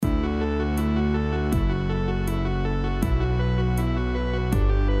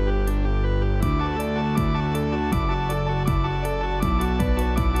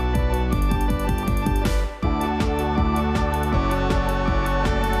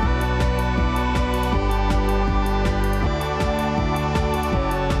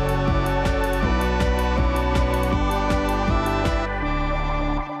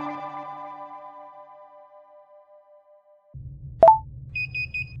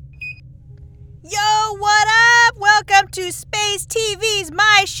welcome to Space TV's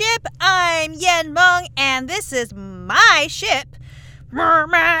My Ship. I'm Yen Meng, and this is my ship.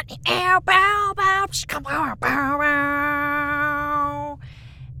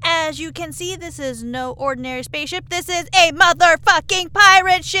 As you can see, this is no ordinary spaceship. This is a motherfucking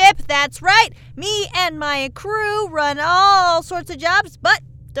pirate ship. That's right. Me and my crew run all sorts of jobs, but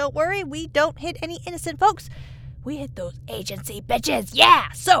don't worry, we don't hit any innocent folks. We hit those agency bitches,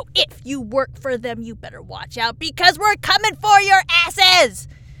 yeah! So if you work for them, you better watch out because we're coming for your asses!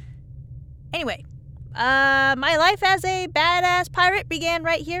 Anyway, my life as a badass pirate began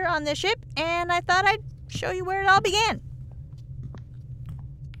right here on this ship, and I thought I'd show you where it all began.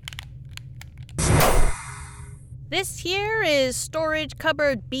 This here is storage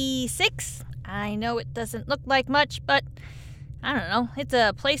cupboard B6. I know it doesn't look like much, but I don't know, it's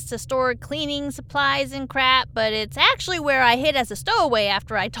a place to store cleaning supplies and crap, but it's actually where I hid as a stowaway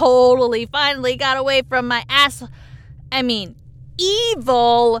after I finally got away from my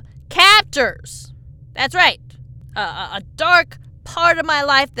evil captors. That's right, a dark part of my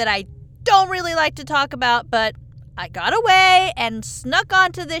life that I don't really like to talk about, but I got away and snuck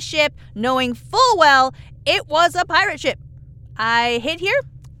onto this ship knowing full well it was a pirate ship. I hid here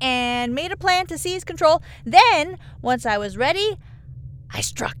and made a plan to seize control. Then, once I was ready, I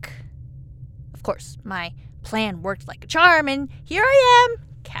struck. Of course, my plan worked like a charm, and here I am,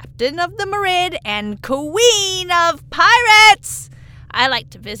 Captain of the Merid and Queen of Pirates! I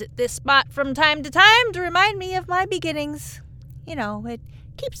like to visit this spot from time to time to remind me of my beginnings. You know, it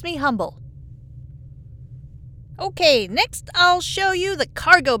keeps me humble. Okay, next I'll show you the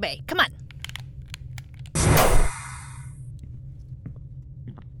cargo bay. Come on.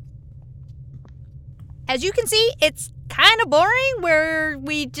 As you can see, it's kind of boring where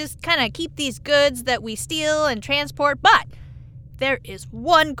we just kind of keep these goods that we steal and transport, but there is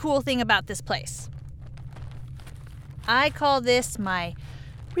one cool thing about this place. I call this my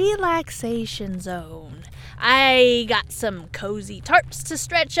relaxation zone. I got some cozy tarps to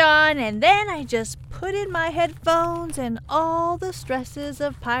stretch on, and then I just put in my headphones and all the stresses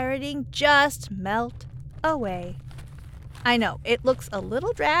of pirating just melt away. I know, it looks a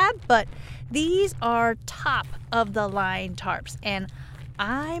little drab, but these are top of the line tarps, and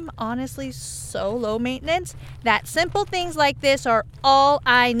I'm honestly so low maintenance that simple things like this are all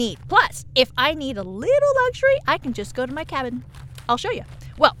I need. Plus, if I need a little luxury, I can just go to my cabin. I'll show you.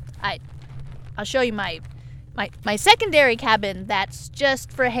 Well, I'll show you my secondary cabin that's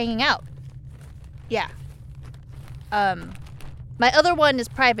just for hanging out. Yeah. My other one is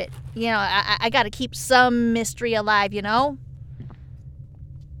private. You know, I gotta keep some mystery alive, you know?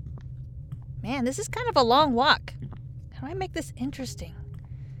 Man, this is kind of a long walk. How do I make this interesting?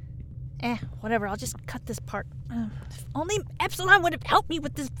 Whatever, I'll just cut this part. If only Epsilon would have helped me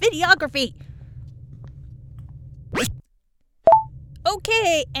with this videography.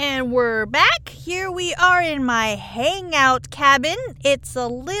 Okay, and we're back. Here we are in my hangout cabin. It's a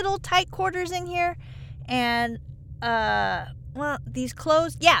little tight quarters in here. And, well, these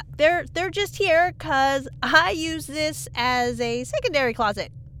clothes, yeah, they're just here because I use this as a secondary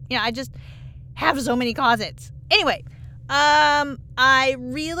closet. You know, I just have so many closets. Anyway, I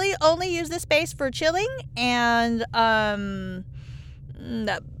really only use this space for chilling and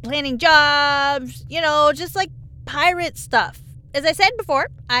planning jobs, you know, just like pirate stuff. As I said before,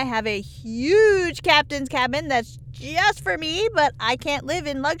 I have a huge captain's cabin that's just for me, but I can't live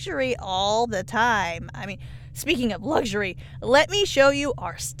in luxury all the time. I mean, speaking of luxury, let me show you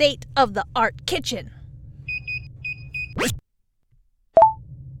our state-of-the-art kitchen.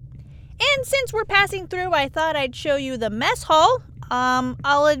 And since we're passing through, I thought I'd show you the mess hall.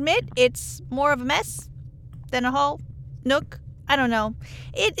 I'll admit it's more of a mess than a hall, nook. I don't know.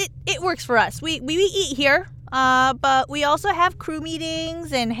 It works for us. We eat here, but we also have crew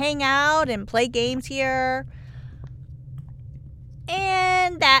meetings and hang out and play games here.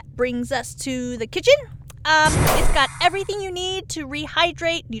 And that brings us to the kitchen. It's got everything you need to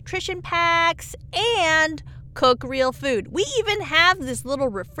rehydrate, nutrition packs, and cook real food. We even have this little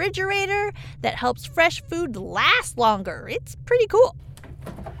refrigerator that helps fresh food last longer. It's pretty cool.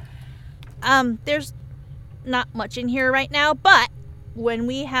 There's not much in here right now, but when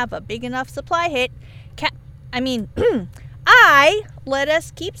we have a big enough supply hit, I let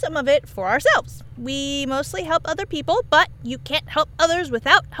us keep some of it for ourselves. We mostly help other people, but you can't help others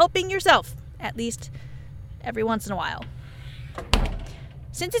without helping yourself, at least every once in a while.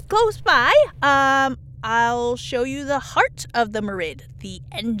 Since it's close by, I'll show you the heart of the Merid, the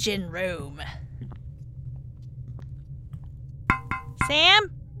engine room.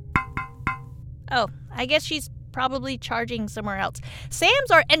 Sam? Oh, I guess she's probably charging somewhere else. Sam's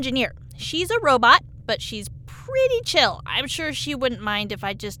our engineer. She's a robot, but she's pretty chill. I'm sure she wouldn't mind if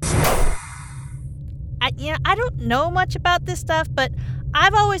I just... I don't know much about this stuff, but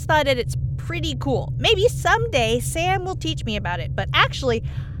I've always thought that it's pretty cool. Maybe someday Sam will teach me about it, but actually,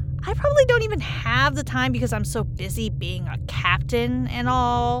 I probably don't even have the time because I'm so busy being a captain and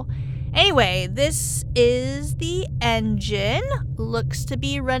all. Anyway, this is the engine. Looks to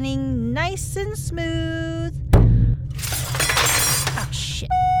be running nice and smooth. Oh, shit.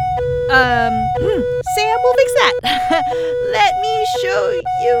 Sam will fix that. Let me show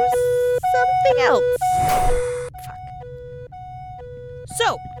you something else. Fuck.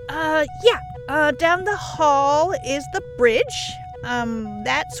 So, down the hall is the bridge.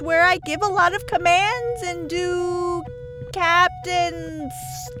 That's where I give a lot of commands and do captain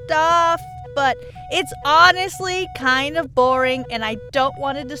stuff, but it's honestly kind of boring and I don't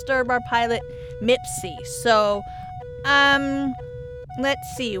want to disturb our pilot, Mipsy. So,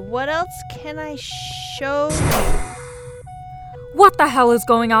 let's see, what else can I show you? What the hell is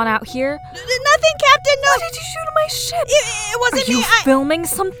going on out here? Nothing, Captain, no! Why did you shoot at my ship? It wasn't me. Are you filming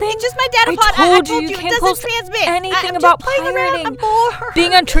something? It's just my data pod. I told you it can't doesn't post transmit. anything I'm about just playing around. I'm pirating. bored.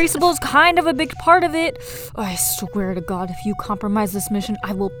 Being untraceable is kind of a big part of it. I swear to God, if you compromise this mission,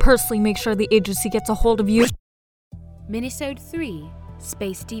 I will personally make sure the agency gets a hold of you. Minisode 3,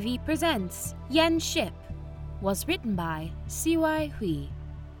 Space TV presents Yen Ship, was written by CY Hui,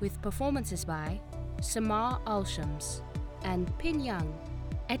 with performances by Samar Alshams and Pin Young,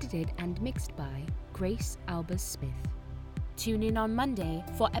 edited and mixed by Grace Albers Smith. Tune in on Monday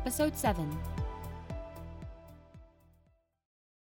for episode 7.